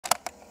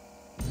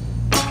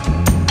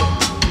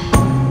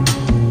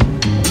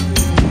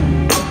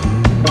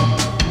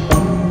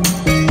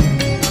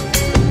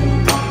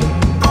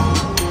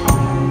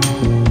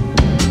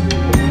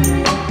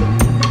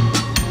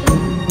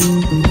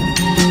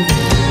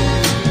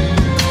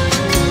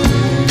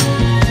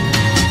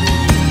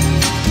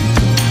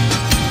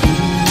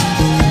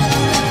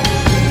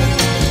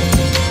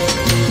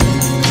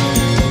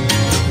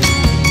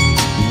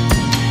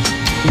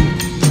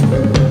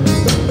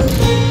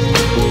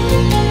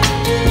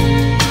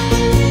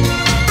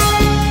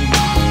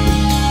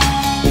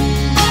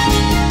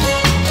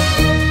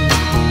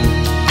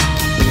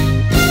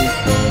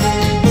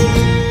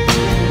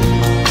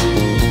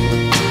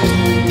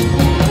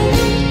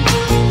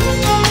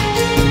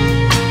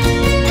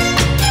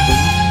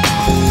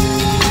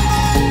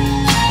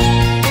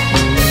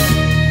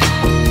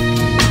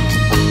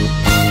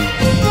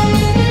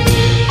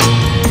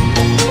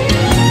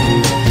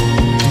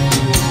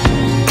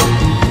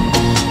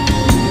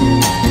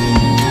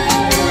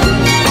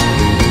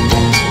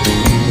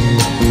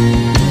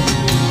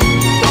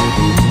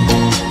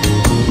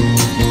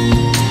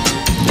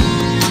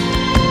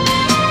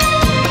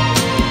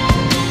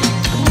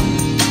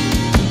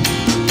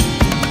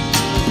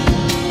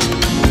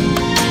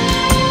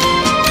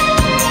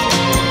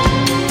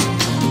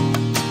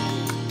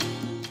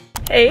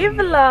Hey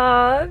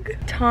vlog!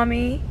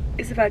 Tommy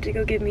is about to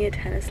go give me a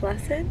tennis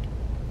lesson.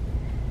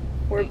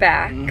 We're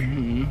back.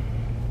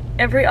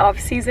 Every off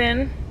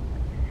season,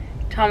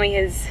 Tommy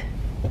has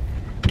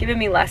given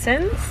me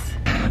lessons.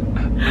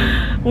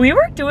 We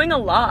were doing a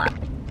lot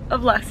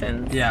of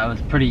lessons. Yeah, it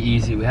was pretty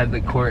easy. We had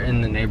the court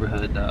in the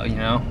neighborhood though, you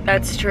know?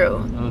 That's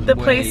true. The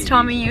place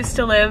Tommy used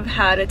to live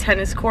had a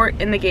tennis court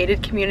in the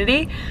gated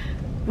community.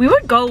 We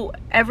would go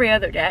every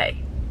other day,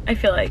 I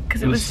feel like,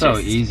 because it was so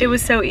easy. It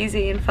was so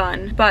easy and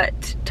fun.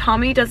 But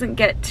Tommy doesn't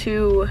get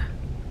to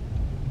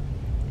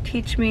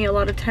teach me a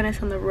lot of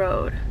tennis on the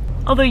road.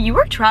 Although you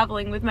were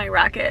traveling with my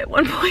racket at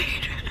one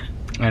point.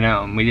 I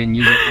know, and we didn't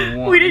use it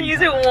once. We didn't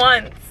use it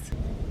once.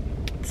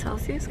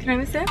 Celsius, can I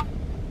have a sip?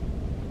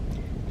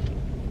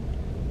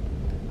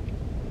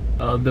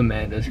 I love the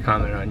man that's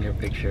commenting on your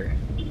picture.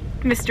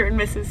 Mr. and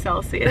Mrs.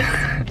 Celsius.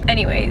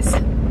 Anyways,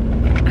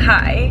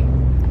 hi.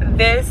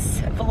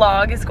 This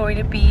vlog is going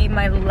to be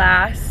my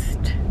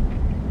last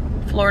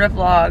Florida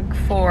vlog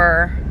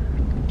for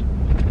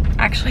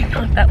actually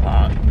not that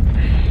long.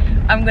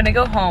 I'm gonna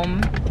go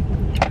home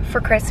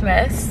for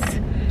Christmas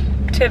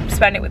to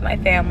spend it with my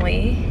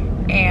family,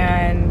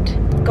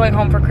 and going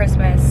home for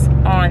Christmas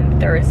on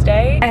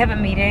Thursday. I have a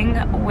meeting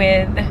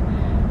with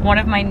one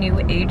of my new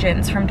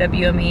agents from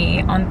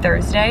WME on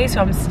Thursday,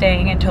 so I'm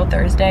staying until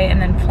Thursday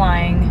and then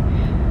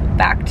flying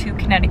back to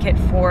Connecticut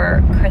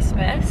for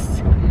Christmas,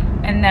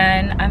 and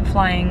then I'm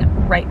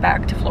flying right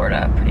back to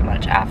Florida pretty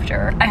much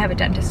after. I have a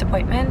dentist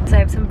appointment, so I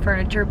have some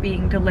furniture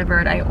being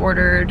delivered. I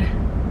ordered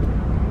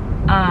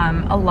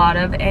a lot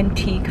of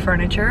antique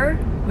furniture,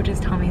 which is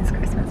Tommy's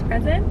Christmas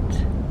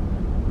present.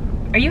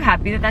 Are you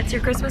happy that that's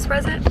your Christmas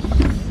present?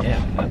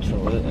 Yeah,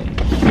 absolutely.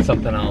 It's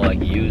something I'll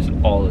like use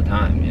all the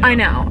time, you know? I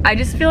know. I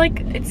just feel like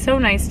it's so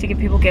nice to give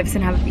people gifts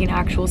and have it be an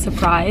actual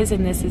surprise,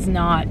 and this is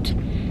not.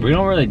 We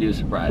don't really do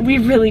surprises. We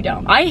really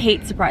don't. I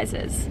hate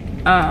surprises.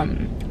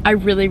 I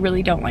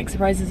really don't like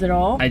surprises at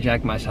all. I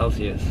jacked my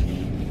Celsius.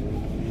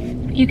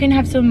 You can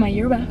have some of my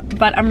yerba.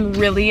 But I'm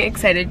really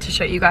excited to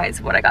show you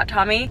guys what I got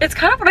Tommy. It's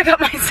kind of what I got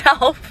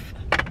myself.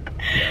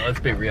 Yeah, let's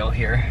be real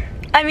here.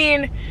 I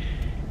mean,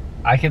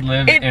 I could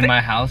live in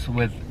my house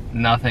with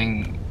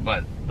nothing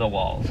but the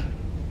walls.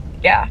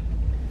 Yeah.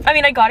 I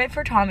mean, I got it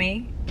for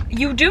Tommy.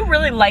 You do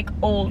really like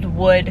old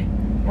wood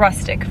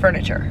rustic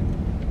furniture.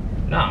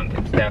 No,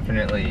 it's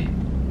definitely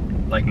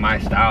like my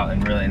style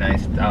and really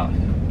nice stuff.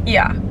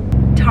 Yeah.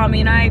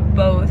 Tommy and I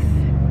both,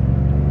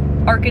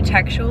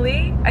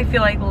 architecturally, I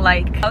feel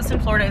like house in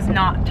Florida is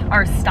not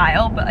our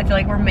style, but I feel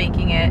like we're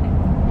making it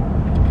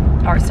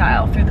our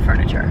style through the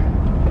furniture.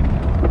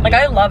 Like,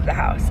 I love the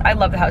house. I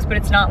love the house, but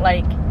it's not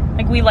like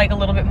we like a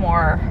little bit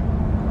more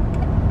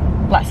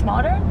less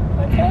modern,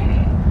 I'd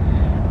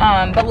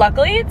say. But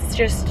luckily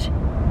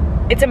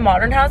it's a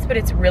modern house, but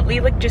it's really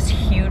like just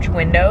huge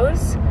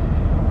windows,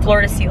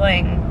 floor to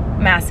ceiling,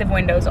 massive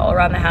windows all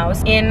around the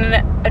house in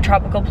a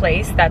tropical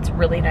place. That's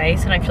really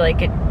nice, and I feel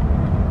like it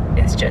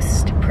is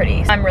just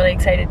pretty. I'm really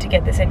excited to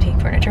get this antique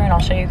furniture, and I'll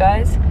show you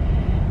guys.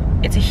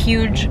 It's a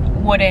huge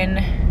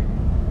wooden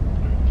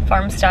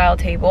farm style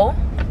table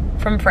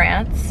from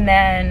France, and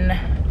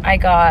then I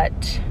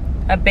got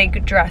a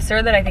big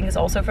dresser that I think is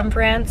also from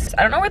France.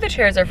 I don't know where the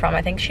chairs are from.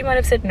 I think she might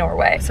have said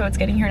Norway. So it's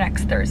getting here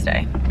next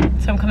Thursday.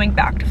 So I'm coming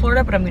back to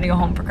Florida, but I'm gonna go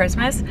home for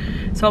Christmas.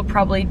 So I'll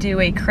probably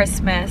do a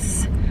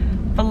Christmas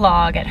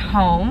vlog at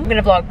home. I'm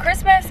gonna vlog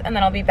Christmas, and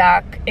then I'll be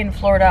back in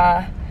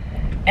Florida,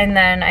 and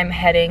then I'm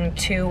heading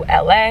to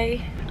LA.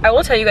 I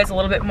will tell you guys a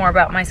little bit more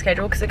about my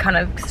schedule because it kind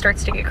of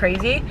starts to get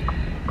crazy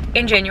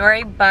in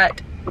January,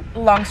 but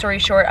long story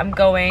short, I'm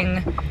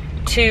going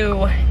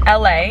to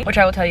LA, which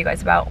I will tell you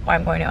guys about why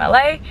I'm going to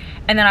LA,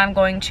 and then I'm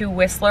going to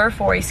Whistler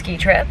for a ski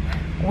trip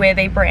with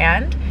a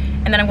brand,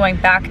 and then I'm going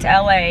back to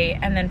LA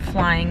and then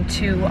flying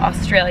to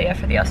Australia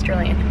for the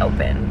Australian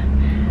Open.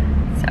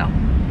 So,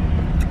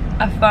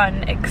 a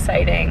fun,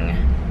 exciting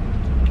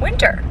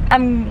winter.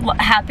 I'm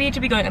happy to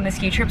be going on the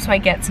ski trip so I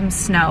get some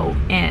snow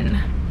in,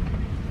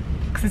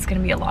 because it's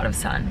gonna be a lot of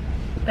sun.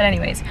 But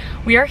anyways,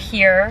 we are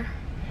here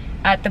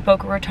at the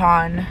Boca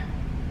Raton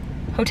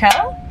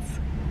Hotel.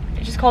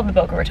 It's just called the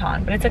Boca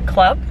Raton, but it's a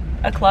club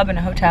and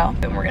a hotel.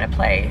 And we're gonna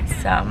play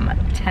some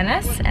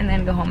tennis and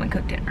then go home and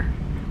cook dinner.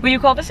 Would you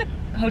call this a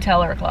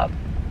hotel or a club?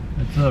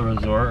 It's a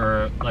resort,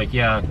 or like,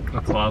 yeah,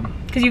 a club.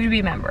 Because you have to be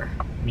a member.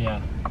 Yeah.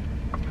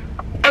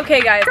 Okay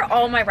guys, for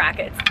all my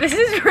rackets. This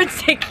is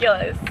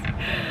ridiculous.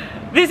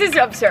 This is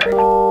absurd.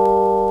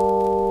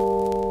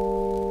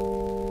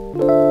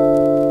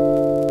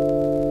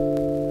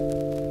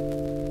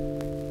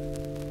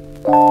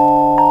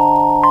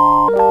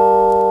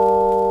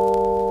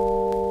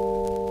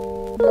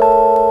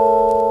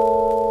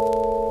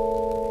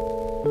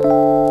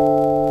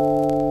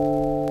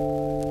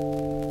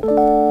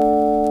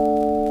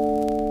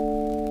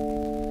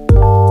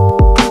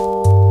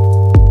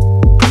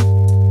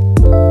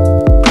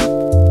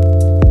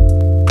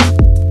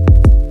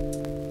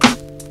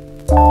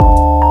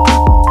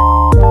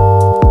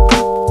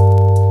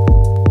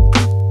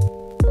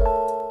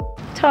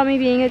 Tommy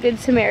being a good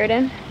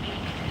Samaritan.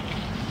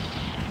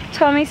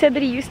 Tommy said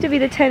that he used to be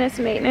the tennis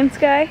maintenance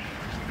guy.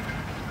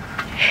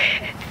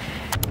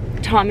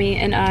 Tommy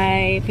and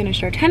I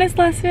finished our tennis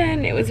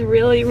lesson. It was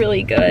really,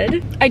 really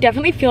good. I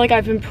definitely feel like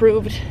I've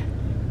improved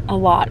a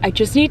lot. I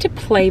just need to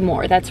play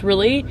more. That's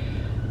really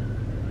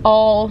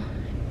all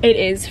it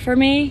is for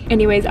me.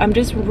 Anyways, I'm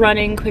just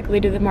running quickly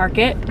to the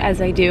market,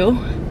 as I do.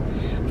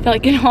 I feel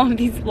like in all of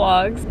these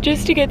vlogs,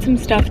 just to get some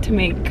stuff to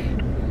make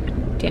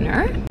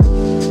dinner.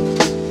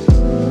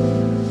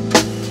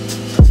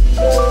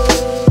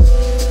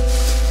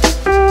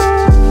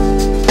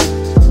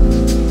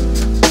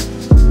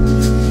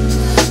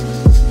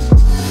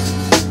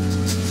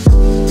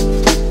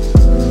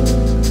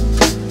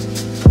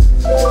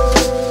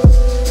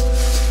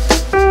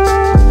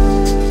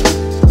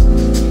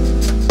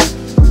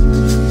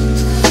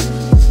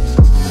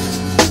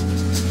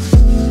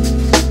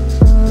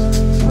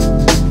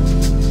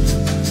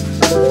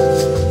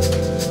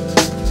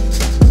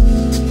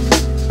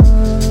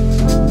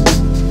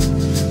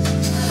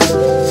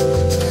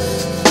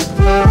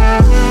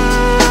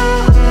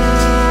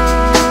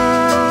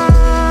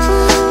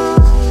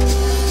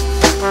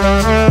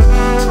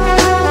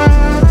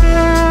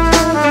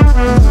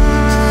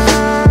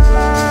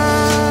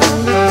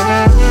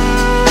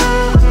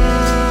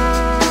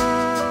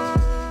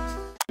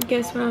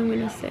 Guess what I'm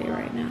gonna say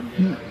right now.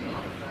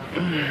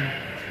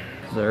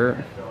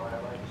 Dessert.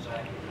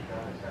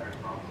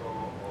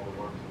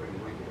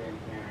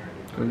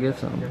 Go get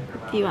some.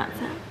 Do you want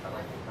some?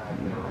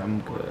 No,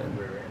 I'm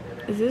good.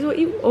 Is this what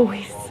you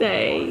always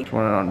say? Just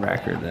want it on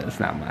record that it's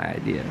not my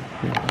idea.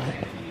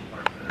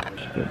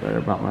 Just feel better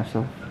about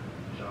myself.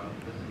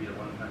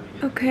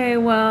 Okay,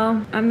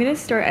 well, I'm gonna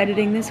start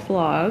editing this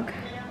vlog,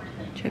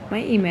 check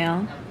my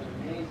email,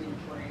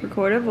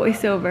 record a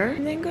voiceover,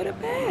 and then go to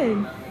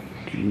bed.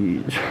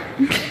 Jeez.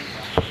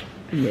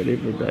 I'm ready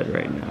for bed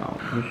right now.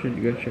 You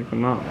should go check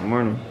them out in the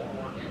morning.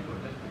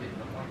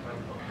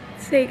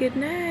 Say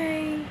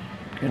goodnight.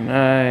 Good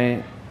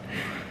night.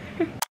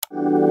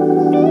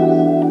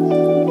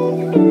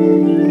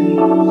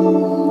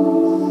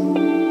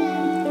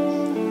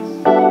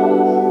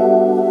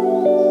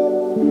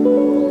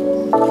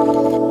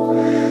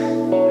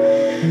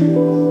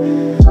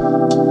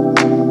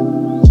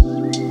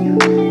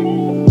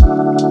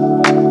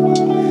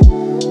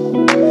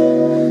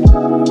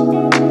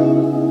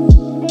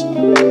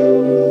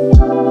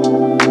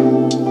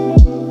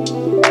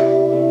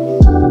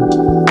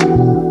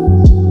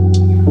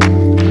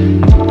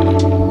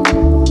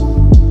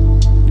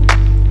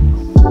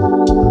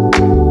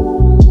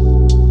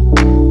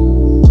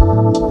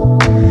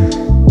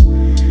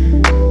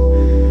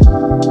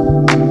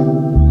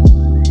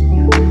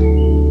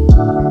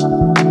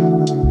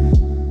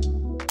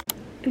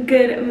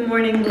 Good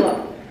morning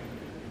vlog.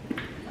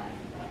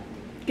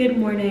 Good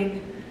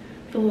morning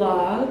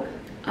vlog.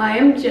 I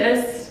am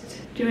just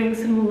doing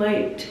some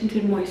light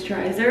tinted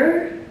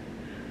moisturizer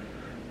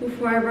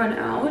before I run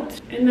out.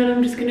 And then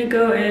I'm just gonna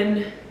go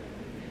in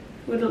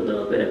with a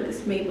little bit of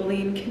this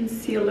Maybelline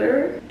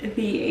concealer,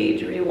 the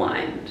Age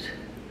Rewind.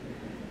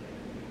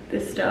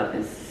 This stuff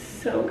is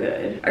so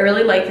good. I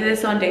really like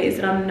this on days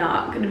that I'm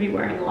not gonna be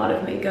wearing a lot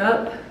of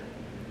makeup.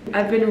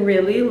 I've been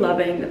really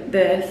loving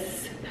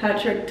this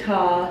Patrick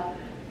Ta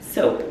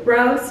soap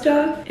brow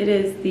stuff. It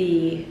is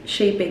the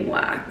shaping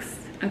wax.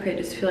 Okay,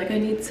 just feel like I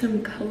need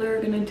some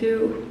color. Gonna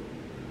do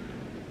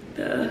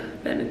the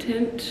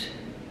Benetint.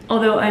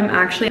 Although I'm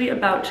actually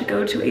about to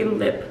go to a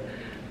lip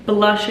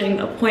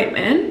blushing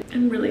appointment.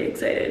 I'm really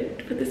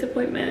excited for this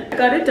appointment. I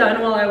got it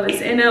done while I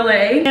was in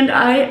LA and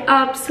I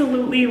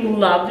absolutely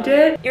loved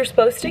it. You're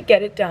supposed to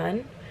get it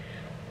done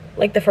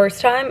like the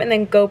first time and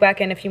then go back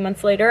in a few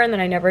months later, and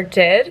then I never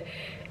did.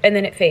 And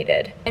then it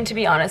faded. And to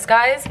be honest,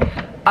 guys,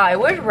 I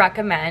would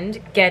recommend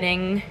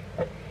getting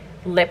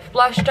lip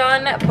blush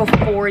done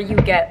before you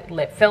get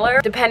lip filler,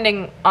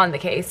 depending on the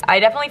case. I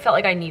definitely felt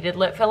like I needed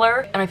lip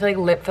filler, and I feel like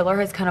lip filler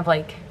has kind of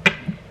like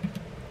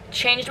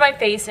changed my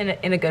face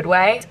in a good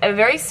way. I have a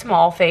very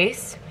small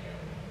face,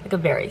 like a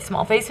very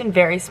small face and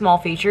very small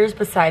features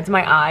besides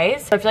my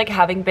eyes. So I feel like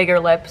having bigger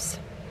lips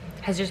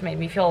has just made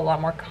me feel a lot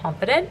more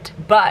confident.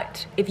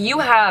 But if you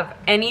have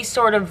any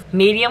sort of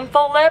medium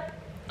full lip,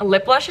 a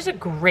lip blush is a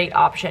great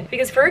option.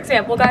 Because for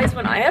example, guys,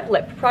 when I have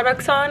lip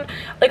products on,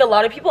 like a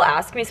lot of people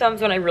ask me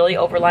sometimes when I really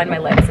overline my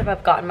lips if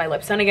I've gotten my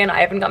lips done again.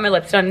 I haven't got my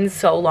lips done in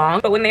so long,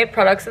 but when they have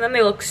products in them,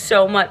 they look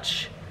so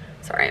much,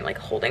 sorry, I'm like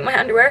holding my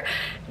underwear.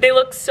 They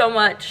look so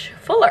much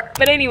fuller.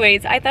 But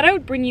anyways, I thought I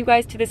would bring you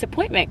guys to this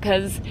appointment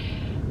because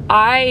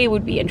I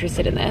would be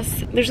interested in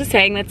this. There's a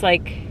saying that's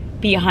like,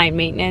 be high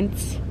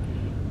maintenance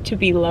to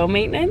be low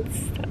maintenance.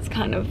 That's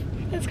kind of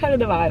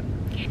the vibe.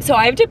 So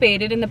I've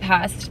debated in the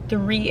past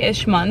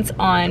 3-ish months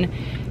on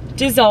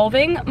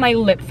dissolving my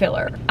lip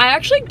filler. I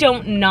actually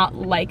don't not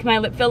like my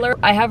lip filler.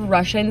 I have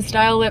Russian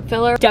style lip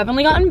filler.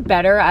 Definitely gotten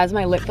better as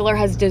my lip filler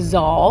has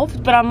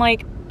dissolved, but I'm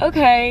like,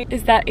 okay,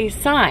 is that a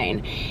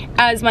sign?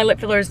 As my lip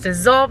filler is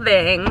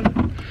dissolving,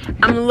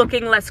 I'm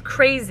looking less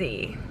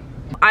crazy.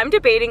 I'm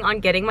debating on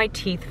getting my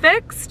teeth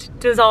fixed,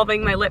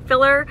 dissolving my lip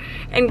filler,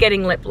 and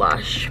getting lip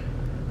blush.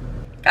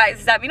 Guys,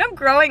 does that mean I'm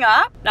growing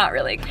up? Not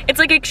really. It's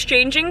like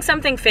exchanging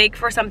something fake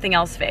for something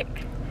else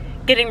fake.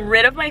 Getting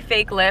rid of my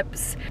fake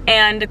lips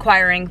and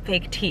acquiring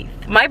fake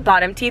teeth. My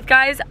bottom teeth,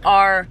 guys,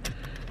 are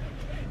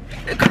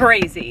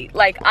crazy.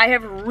 Like, I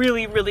have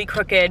really, really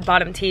crooked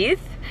bottom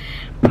teeth.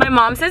 My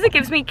mom says it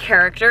gives me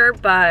character,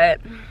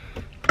 but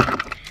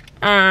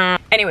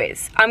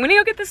anyways, I'm gonna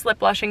go get this lip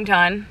blushing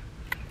done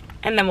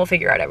and then we'll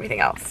figure out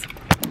everything else.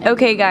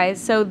 Okay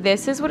guys, so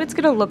this is what it's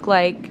gonna look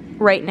like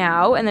right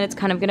now, and then it's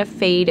kind of gonna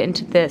fade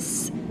into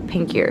this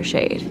pinkier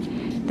shade.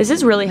 This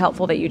is really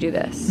helpful that you do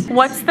this.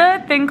 What's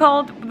the thing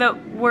called, the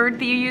word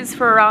that you use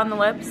for around the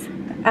lips?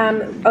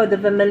 Oh, the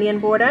vermilion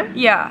border?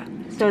 Yeah.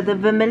 So the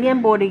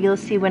vermilion border, you'll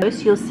see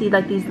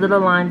like these little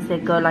lines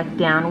that go like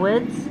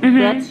downwards.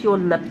 That's your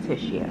lip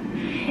tissue.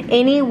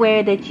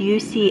 Anywhere that you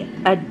see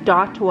a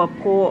dot or a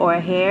pore or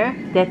a hair,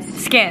 that's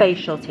skin,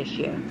 facial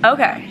tissue.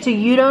 Okay. So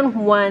you don't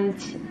want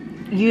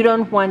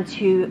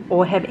to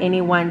or have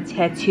anyone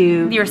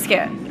tattoo your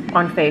skin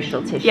on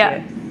facial tissue.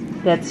 Yeah.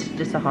 That's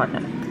just a hard no.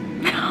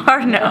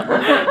 Hard no.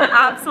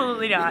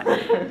 Absolutely not.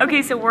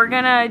 Okay, so we're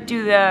gonna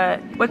do the,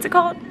 what's it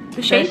called?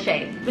 The shape? The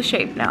shape. The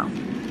shape now.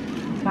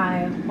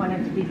 By one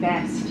of the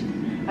best.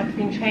 I've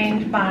been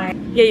trained by...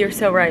 Yeah, you're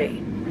so right.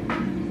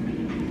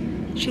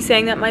 She's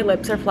saying that my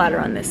lips are flatter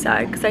on this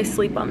side because I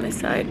sleep on this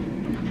side.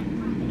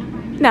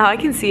 Now I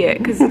can see it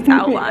because it's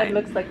outlined. It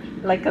looks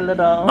like a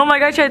little... Oh my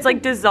gosh, it's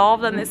like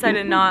dissolved on this side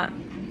and not...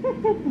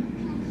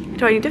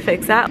 Do I need to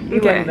fix that?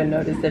 You won't even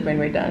notice it when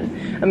we're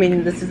done. I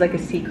mean, this is like a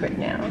secret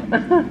now.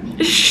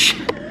 Shh.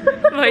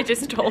 I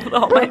just told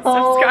all my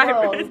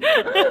subscribers.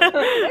 It's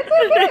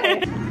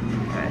okay.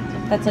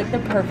 That's like the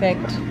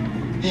perfect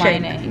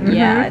shape. lining.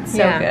 Yeah, it's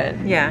so good.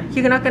 Yeah,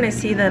 you're not going to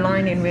see the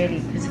lining really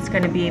because it's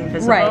going to be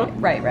invisible.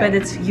 Right. But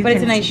it's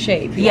a nice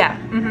shape. Yeah.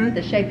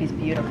 The shape is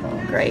beautiful.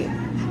 Great.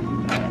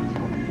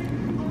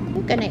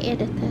 I'm gonna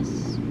edit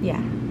this.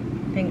 Yeah.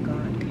 Thank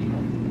God.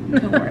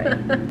 Don't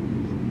worry.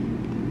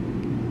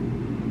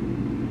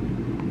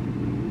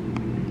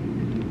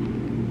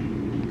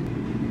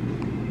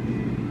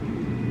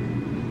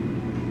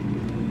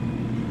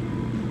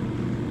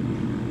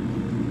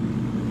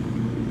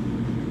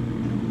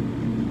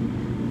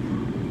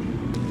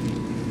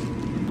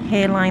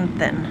 Hairline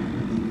thin.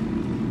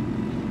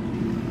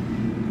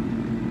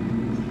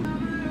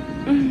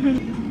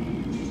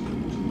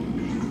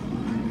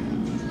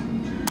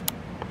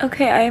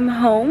 Okay, I am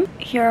home.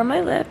 Here are my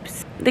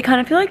lips. They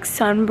kind of feel like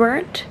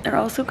sunburnt. They're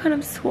also kind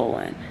of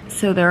swollen.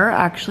 So there are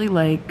actually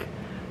like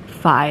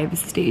 5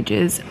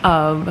 stages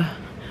of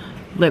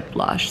lip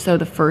blush. So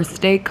the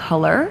first day,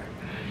 color,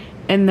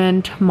 and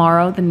then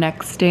tomorrow, the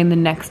next day, and the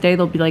next day,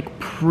 they'll be like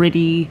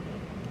pretty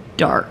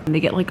dark. They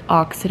get like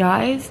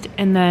oxidized,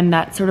 and then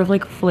that sort of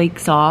like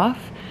flakes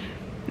off,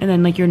 and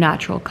then like your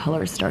natural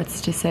color starts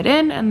to set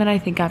in, and then I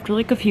think after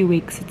like a few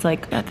weeks it's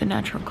like at the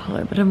natural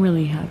color. But I'm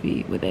really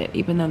happy with it,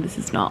 even though this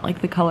is not like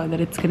the color that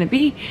it's gonna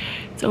be.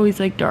 It's always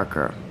like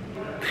darker.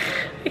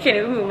 I can't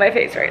even move my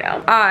face right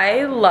now.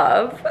 I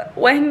love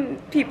when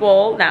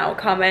people now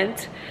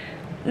comment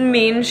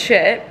mean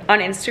shit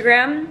on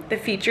Instagram. The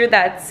feature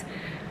that's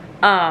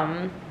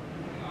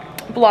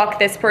block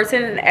this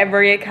person in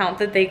every account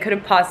that they could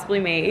have possibly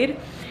made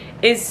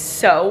is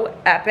so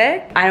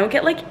epic. I don't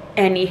get like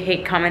any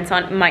hate comments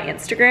on my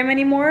Instagram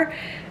anymore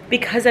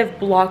because I've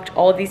blocked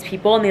all of these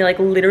people, and they like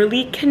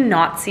literally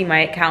cannot see my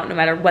account no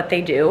matter what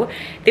they do.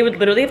 They would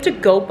literally have to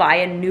go buy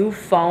a new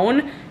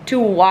phone to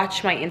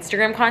watch my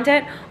Instagram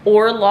content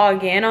or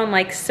log in on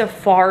like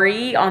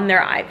Safari on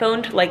their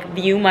iPhone to like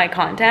view my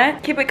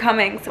content. Keep it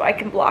coming so I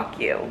can block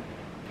you.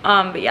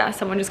 But yeah,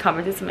 someone just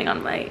commented something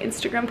on my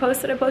Instagram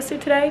post that I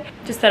posted today.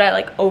 Just that I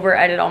like over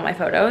edit all my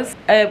photos,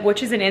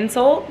 which is an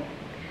insult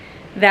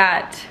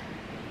that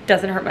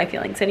doesn't hurt my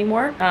feelings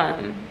anymore,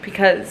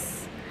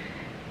 because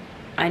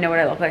I know what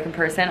I look like in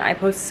person. I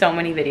post so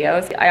many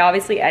videos. I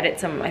obviously edit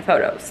some of my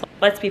photos.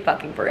 Let's be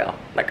fucking for real.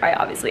 Like, I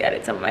obviously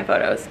edit some of my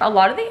photos. A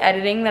lot of the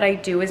editing that I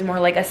do is more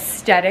like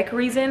aesthetic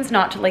reasons,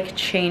 not to like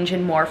change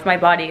and morph my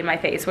body and my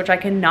face, which I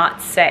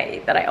cannot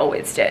say that I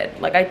always did.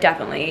 Like, I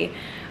definitely,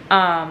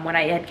 when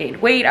I had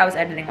gained weight, I was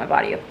editing my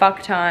body a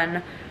fuck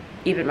ton,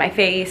 even my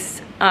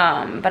face.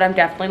 But I'm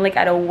definitely like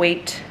at a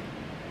weight,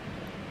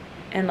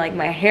 and like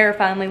my hair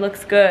finally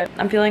looks good.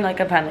 I'm feeling like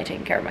I'm finally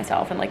taking care of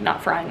myself and like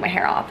not frying my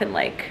hair off and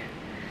like,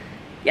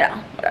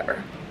 yeah,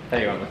 whatever. I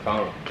thought you were on the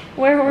phone.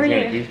 Where were you? I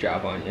was gonna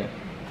eavesdrop on you.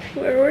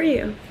 Where were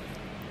you?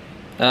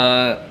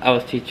 I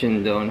was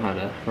teaching Dylan how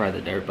to ride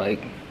the dirt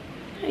bike.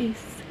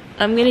 Nice.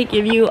 I'm gonna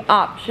give you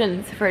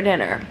options for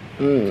dinner.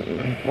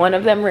 One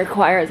of them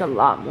requires a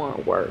lot more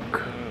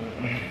work.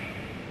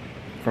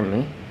 From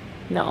me?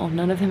 No,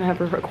 none of them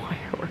ever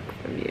require work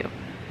from you.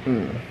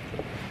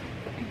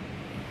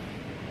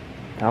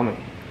 Tell me.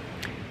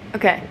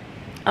 Okay,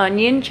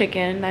 onion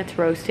chicken that's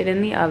roasted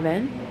in the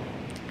oven,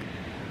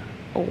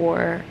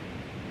 or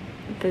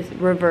this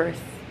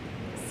reverse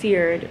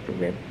seared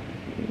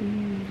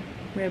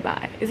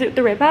ribeye. Is it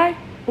the ribeye?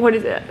 What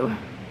is it?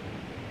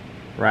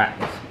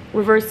 Racks.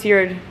 Reverse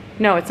seared.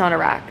 No, it's not a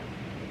rack.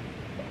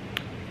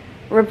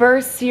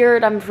 Reverse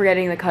seared, I'm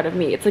forgetting the cut of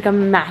meat. It's like a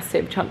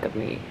massive chunk of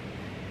meat.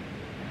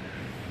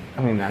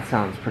 I mean, that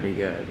sounds pretty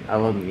good. I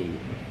love meat.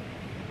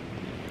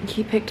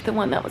 He picked the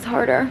one that was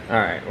harder. All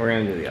right, we're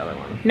gonna do the other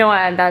one. No,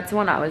 that's the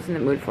one I was in the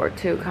mood for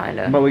too, kind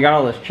of. But we got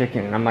all this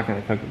chicken, and I'm not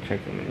gonna cook the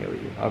chicken when you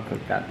leave. I'll cook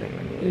that thing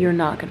when you leave. You're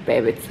not gonna,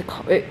 babe.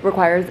 It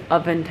requires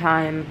oven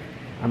time.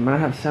 I'm gonna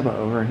have Seba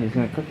over, and he's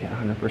gonna cook it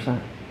 100%.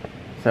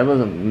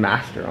 Seba's a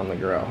master on the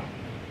grill.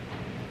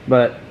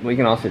 But we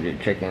can also do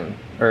chicken,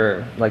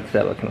 or like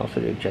Seba can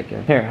also do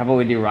chicken. Here, how about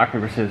we do rock,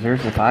 paper,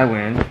 scissors? If I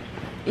win,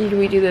 Do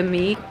we do the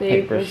meat?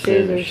 Paper,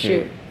 scissors,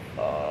 shoot.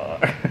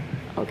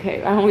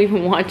 Okay, I don't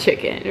even want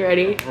chicken.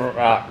 Ready?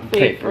 Rock,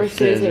 paper,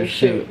 scissors,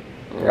 shoot.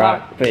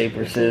 Rock,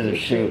 paper, scissors,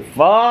 shoot.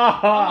 Fuck!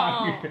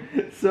 Oh.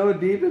 So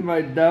deep in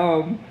my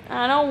dome.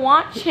 I don't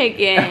want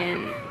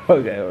chicken.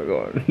 Okay, we're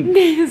going.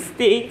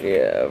 Nasty.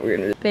 Yeah, we're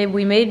gonna. Babe,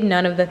 we made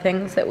none of the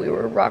things that we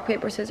were rock,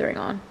 paper, scissoring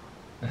on.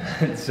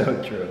 It's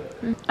so true.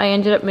 I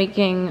ended up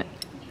making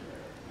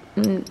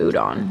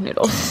udon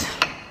noodles.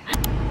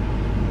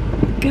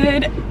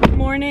 Good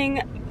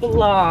morning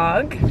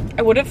vlog.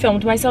 I would have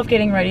filmed myself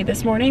getting ready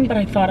this morning, but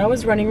I thought I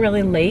was running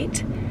really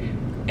late.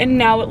 And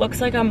now it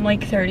looks like I'm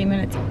like 30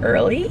 minutes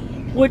early,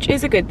 which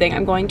is a good thing.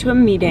 I'm going to a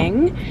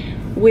meeting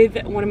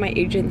with one of my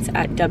agents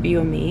at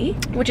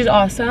WME, which is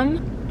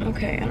awesome.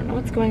 Okay, I don't know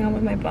what's going on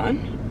with my bun.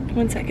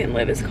 1 second,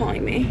 Liv is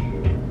calling me.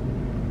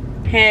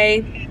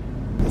 Hey.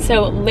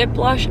 So lip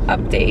blush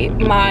update.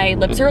 My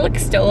lips are like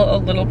still a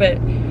little bit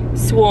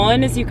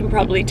swollen, as you can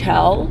probably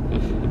tell.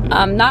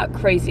 Not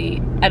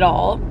crazy at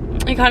all.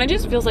 It kind of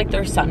just feels like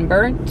they're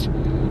sunburnt.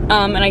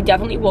 And I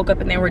definitely woke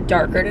up and they were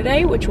darker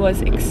today, which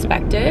was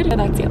expected.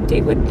 That's the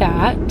update with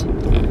that.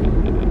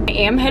 I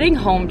am heading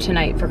home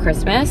tonight for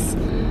Christmas.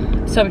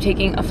 So I'm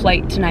taking a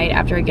flight tonight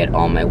after I get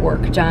all my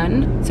work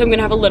done. So I'm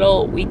gonna have a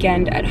little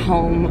weekend at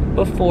home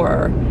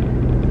before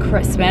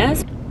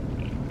Christmas.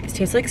 This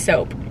tastes like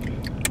soap.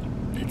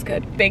 That's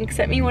good. Bank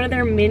sent me one of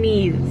their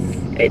minis.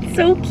 It's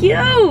so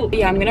cute.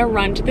 Yeah, I'm gonna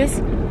run to this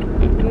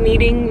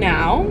meeting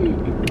now,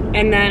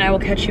 and then I will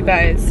catch you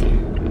guys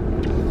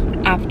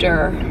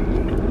after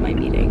my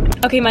meeting.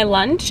 Okay, my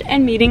lunch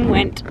and meeting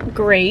went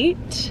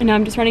great. And now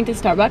I'm just running to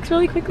Starbucks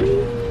really quickly.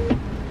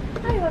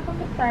 Hi, welcome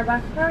to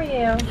Starbucks. How are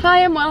you?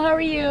 Hi, I'm well, how are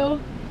you?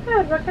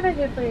 Good, what can I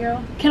do for you?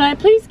 Can I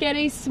please get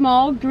a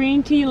small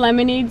green tea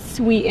lemonade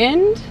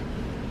sweetened?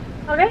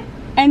 Okay.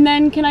 And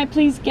then can I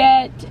please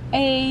get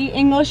a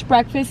English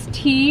breakfast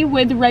tea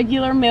with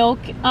regular milk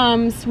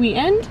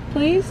sweetened,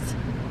 please?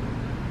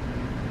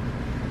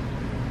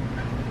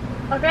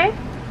 Okay.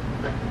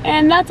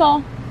 And that's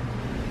all.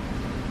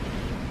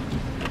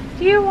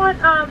 Do you want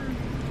the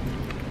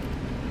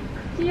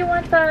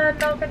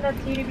milk and the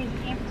tea to be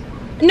steamed?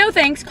 No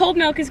thanks, cold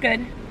milk is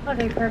good.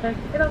 Okay, perfect.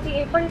 It'll be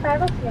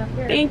 $8.45. I'll see you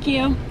after. Thank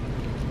you.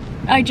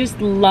 I just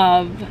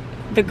love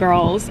the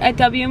girls at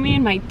WME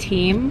and my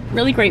team.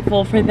 Really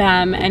grateful for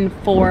them and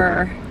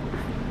for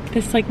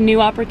this like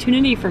new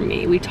opportunity for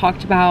me. We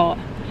talked about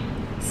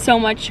so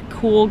much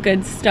cool,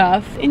 good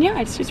stuff. And yeah,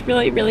 it's just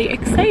really, really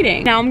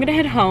exciting. Now I'm gonna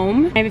head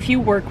home. I have a few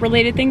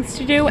work-related things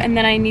to do, and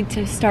then I need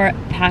to start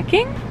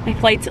packing. My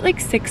flight's at like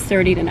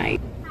 6:30 tonight.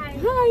 Hi.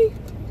 Hi.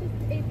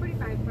 Just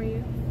 $8.45 for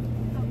you.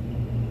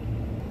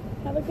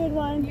 Have a good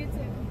one. You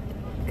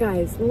too.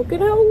 Guys, look at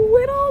how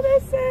little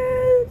this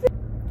is.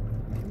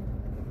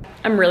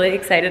 I'm really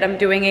excited. I'm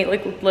doing a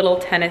like little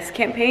tennis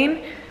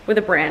campaign with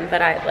a brand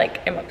that I like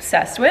am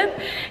obsessed with.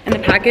 And the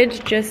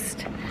package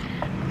just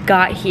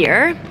got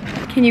here.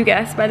 Can you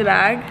guess by the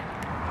bag?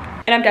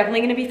 And I'm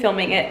definitely gonna be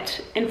filming it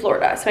in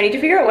Florida. So I need to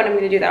figure out when I'm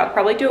gonna do that. I'll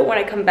probably do it when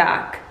I come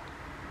back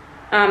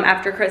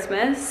after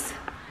Christmas.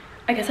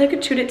 I guess I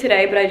could shoot it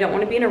today, but I don't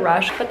wanna be in a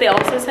rush. But they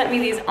also sent me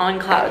these On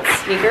Cloud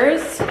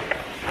sneakers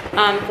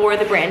for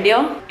the brand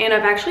deal. And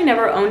I've actually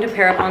never owned a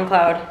pair of On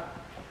Cloud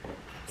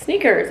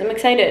sneakers. I'm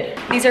excited.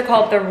 These are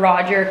called the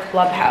Roger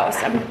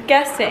Clubhouse. I'm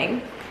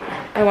guessing.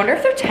 I wonder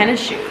if they're tennis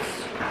shoes.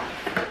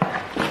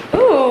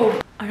 Ooh.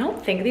 I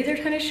don't think these are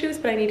tennis shoes,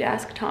 but I need to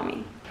ask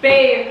Tommy.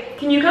 Babe,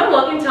 can you come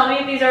look and tell me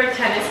if these are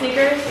tennis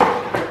sneakers?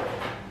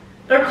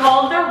 They're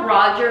called the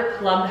Roger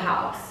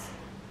Clubhouse.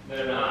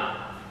 They're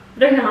not.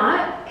 They're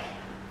not?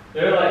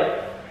 They're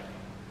like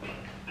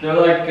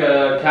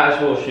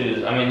casual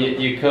shoes. I mean,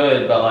 you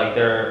could, but like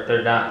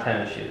they're not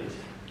tennis shoes.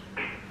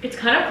 It's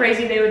kind of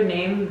crazy they would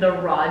name the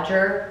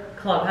Roger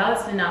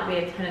Clubhouse and not be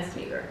a tennis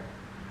sneaker.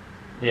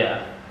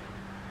 Yeah.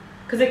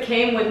 Because it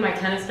came with my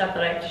tennis stuff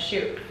that I have to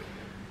shoot.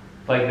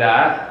 Like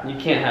that? You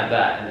can't have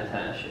that in a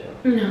tennis shoe.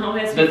 No,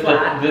 it has to be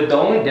flat. The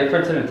only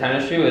difference in a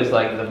tennis shoe is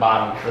like the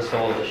bottom, the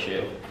sole of the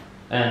shoe.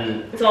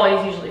 And It's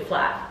always usually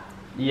flat.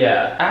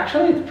 yeah,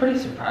 actually it's pretty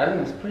surprising.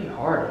 It's pretty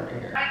hard under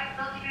here. I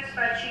built you a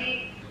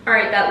spreadsheet, All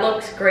right, that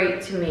looks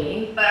great to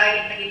me. but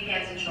I need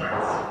pants and shorts.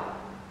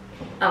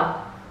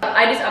 Oh,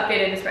 I just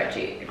updated the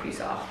spreadsheet, if you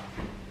saw.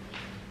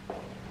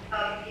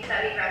 You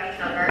sent me Grammy's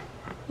number.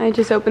 I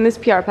just opened this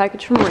PR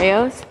package from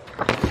Rayo's,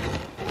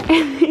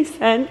 and they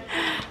sent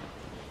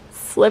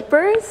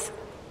slippers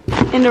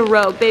and a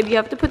robe. Babe, you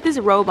have to put this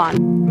robe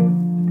on.